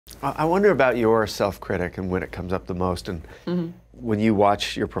I wonder about your self-critic and when it comes up the most, and when you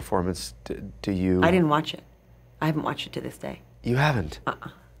watch your performance, do you... I didn't watch it. I haven't watched it to this day. You haven't?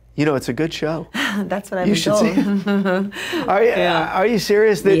 You know, it's a good show. That's what I've been should told. see it. Are you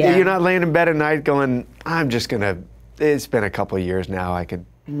serious that you're not laying in bed at night going, I'm just gonna, it's been a couple of years now, I could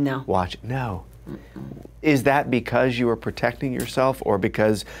watch it? No. Is that because you are protecting yourself, or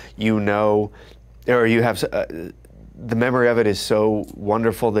because you know, or you have, the memory of it is so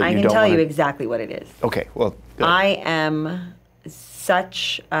wonderful that you don't want to... I can tell you exactly what it is. Okay, well, good. I am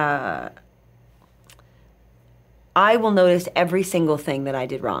such... I will notice every single thing that I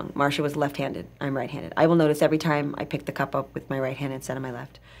did wrong. Marcia was left-handed. I'm right-handed. I will notice every time I pick the cup up with my right hand instead of my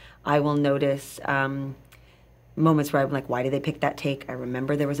left. I will notice moments where I'm like, why did they pick that take? I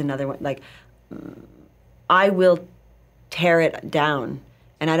remember there was another one. Like, I will tear it down,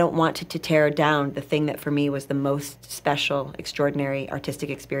 and I don't want to tear down the thing that for me was the most special, extraordinary artistic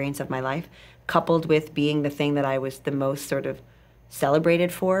experience of my life, coupled with being the thing that I was the most sort of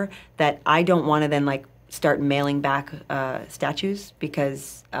celebrated for, that I don't want to then like start mailing back statues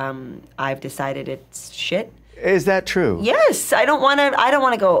because I've decided it's shit. Is that true? Yes, I don't want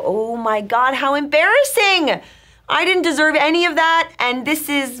to go, oh my God, how embarrassing. I didn't deserve any of that, and this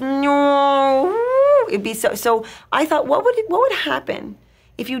is, no, it'd be so I thought, what would happen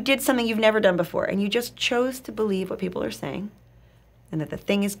if you did something you've never done before and you just chose to believe what people are saying, and that the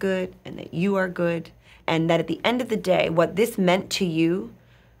thing is good, and that you are good, and that at the end of the day, what this meant to you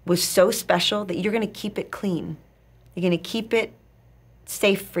was so special that you're gonna keep it clean. You're gonna keep it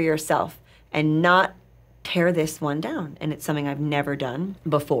safe for yourself and not tear this one down. And it's something I've never done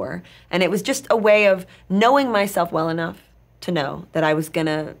before. And it was just a way of knowing myself well enough to know that I was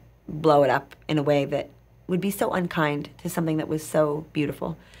gonna blow it up in a way that would be so unkind to something that was so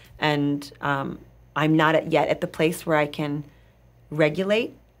beautiful. And I'm not yet at the place where I can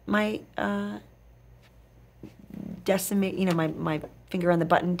regulate my decimate, you know, my finger on the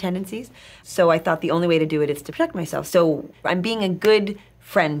button tendencies. So I thought the only way to do it is to protect myself. So I'm being a good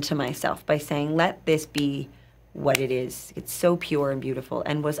friend to myself by saying, let this be what it is. It's so pure and beautiful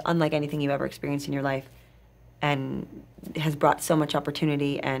and was unlike anything you've ever experienced in your life, and has brought so much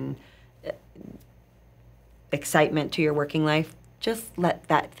opportunity and excitement to your working life. Just let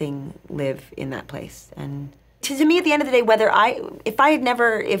that thing live in that place. And to me, at the end of the day, if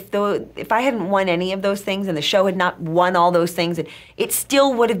I hadn't won any of those things and the show had not won all those things, it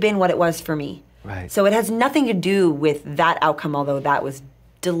still would have been what it was for me. Right. So it has nothing to do with that outcome, although that was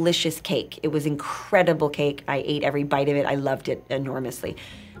delicious cake. It was incredible cake. I ate every bite of it. I loved it enormously.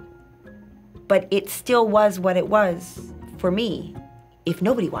 But it still was what it was for me if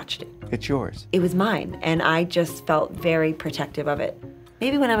nobody watched it. It's yours. It was mine, and I just felt very protective of it.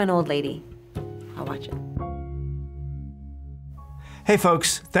 Maybe when I'm an old lady, I'll watch it. Hey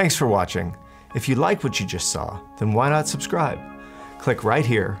folks, thanks for watching. If you like what you just saw, then why not subscribe? Click right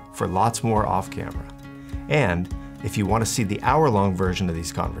here for lots more off camera. And if you want to see the hour-long version of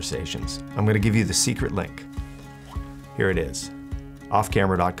these conversations, I'm going to give you the secret link. Here it is,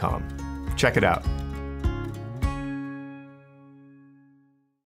 offcamera.com. Check it out.